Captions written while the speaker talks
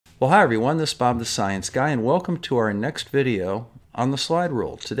Well, hi everyone, this is Bob the Science Guy, and welcome to our next video on the slide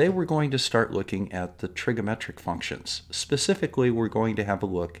rule. Today we're going to start looking at the trigonometric functions. Specifically, we're going to have a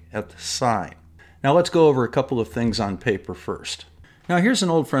look at the sine. Now let's go over a couple of things on paper first. Now here's an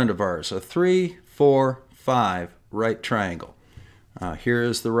old friend of ours, a 3, 4, 5 right triangle. Here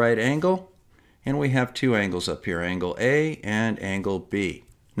is the right angle, and we have two angles up here, angle A and angle B.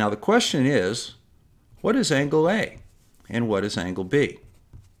 Now the question is, what is angle A and what is angle B?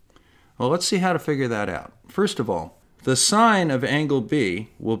 Well, let's see how to figure that out. First of all, the sine of angle B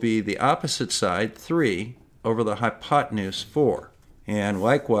will be the opposite side, 3, over the hypotenuse, 4. And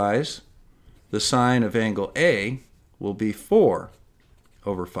likewise, the sine of angle A will be 4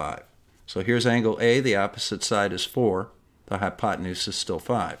 over 5. So here's angle A, the opposite side is 4, the hypotenuse is still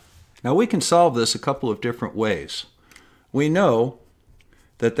 5. Now we can solve this a couple of different ways. We know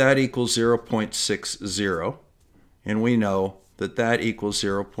that that equals 0.60, and we know that that equals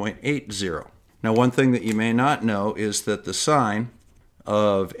 0.80. Now one thing that you may not know is that the sine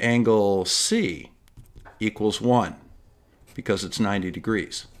of angle C equals 1 because it's 90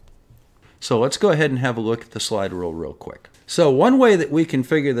 degrees. So let's go ahead and have a look at the slide rule real quick. So one way that we can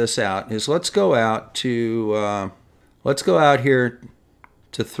figure this out is let's go out here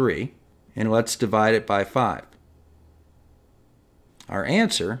to 3 and let's divide it by 5. Our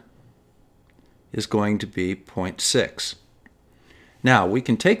answer is going to be 0.6. Now, we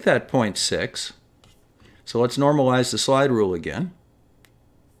can take that 0.6, so let's normalize the slide rule again.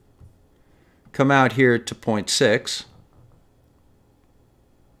 Come out here to 0.6,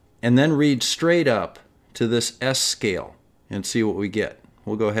 and then read straight up to this S scale and see what we get.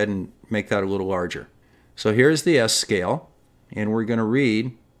 We'll go ahead and make that a little larger. So here's the S scale, and we're going to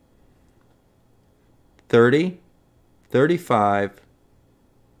read 30, 35,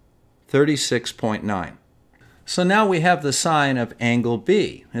 36.9. So now we have the sine of angle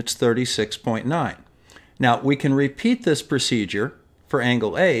B. It's 36.9. Now we can repeat this procedure for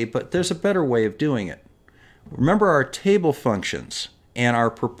angle A, but there's a better way of doing it. Remember our table functions and our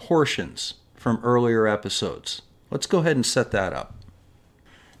proportions from earlier episodes. Let's go ahead and set that up.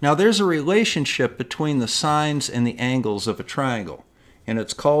 Now there's a relationship between the sines and the angles of a triangle, and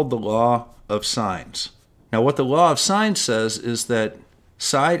it's called the law of sines. Now what the law of sines says is that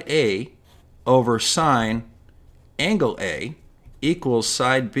side A over sine angle A equals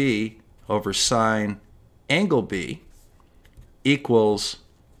side B over sine angle B equals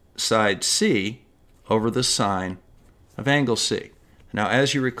side C over the sine of angle C. Now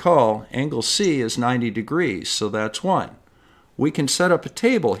as you recall, angle C is 90 degrees, so that's 1. We can set up a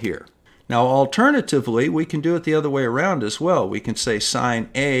table here. Now alternatively, we can do it the other way around as well. We can say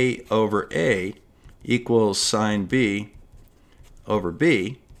sine A over A equals sine B over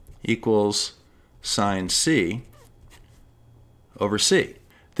B equals sine C over C.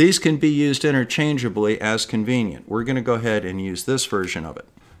 These can be used interchangeably as convenient. We're going to go ahead and use this version of it.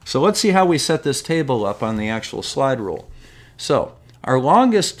 So let's see how we set this table up on the actual slide rule. So our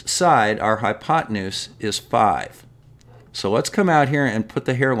longest side, our hypotenuse, is 5. So let's come out here and put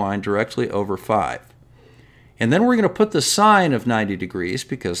the hairline directly over 5. And then we're going to put the sine of 90 degrees,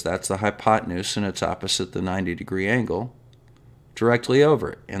 because that's the hypotenuse and it's opposite the 90 degree angle, directly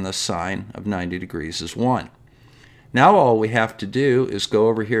over it. And the sine of 90 degrees is 1. Now all we have to do is go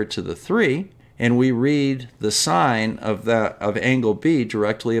over here to the 3, and we read the sine of angle B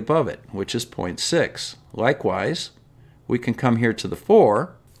directly above it, which is 0.6. Likewise, we can come here to the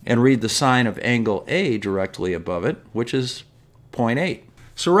 4 and read the sine of angle A directly above it, which is 0.8.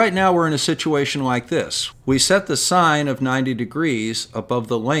 So right now we're in a situation like this. We set the sine of 90 degrees above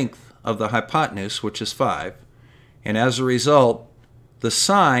the length of the hypotenuse, which is 5, and as a result, the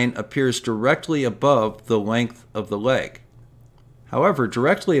sine appears directly above the length of the leg. However,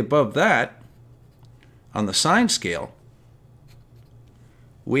 directly above that, on the sine scale,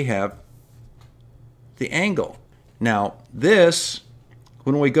 we have the angle. Now this,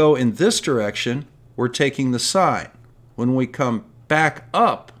 when we go in this direction, we're taking the sine. When we come back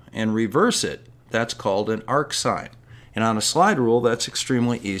up and reverse it, that's called an arcsine. And on a slide rule, that's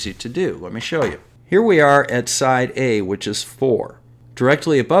extremely easy to do. Let me show you. Here we are at side A, which is 4.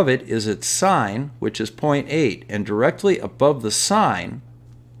 Directly above it is its sine, which is 0.8, and directly above the sine,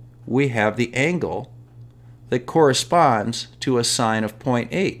 we have the angle that corresponds to a sine of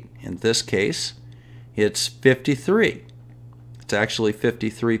 0.8. In this case, it's 53. It's actually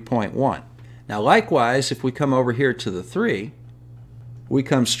 53.1. Now likewise, if we come over here to the 3, we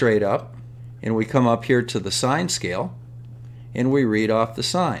come straight up, and we come up here to the sine scale, and we read off the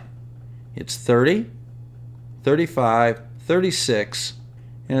sine. It's 30, 35, 36,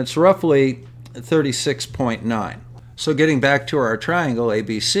 and it's roughly 36.9. So getting back to our triangle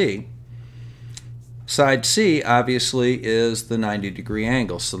ABC, side C obviously is the 90-degree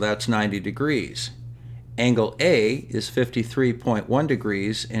angle, so that's 90 degrees. Angle A is 53.1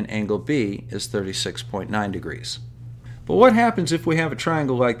 degrees and angle B is 36.9 degrees. But what happens if we have a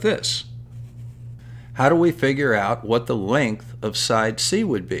triangle like this? How do we figure out what the length of side C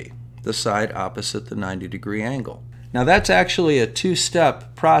would be, the side opposite the 90-degree angle? Now that's actually a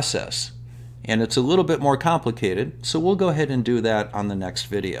two-step process, and it's a little bit more complicated, so we'll go ahead and do that on the next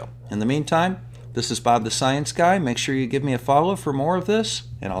video. In the meantime, this is Bob the Science Guy. Make sure you give me a follow for more of this,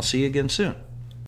 and I'll see you again soon.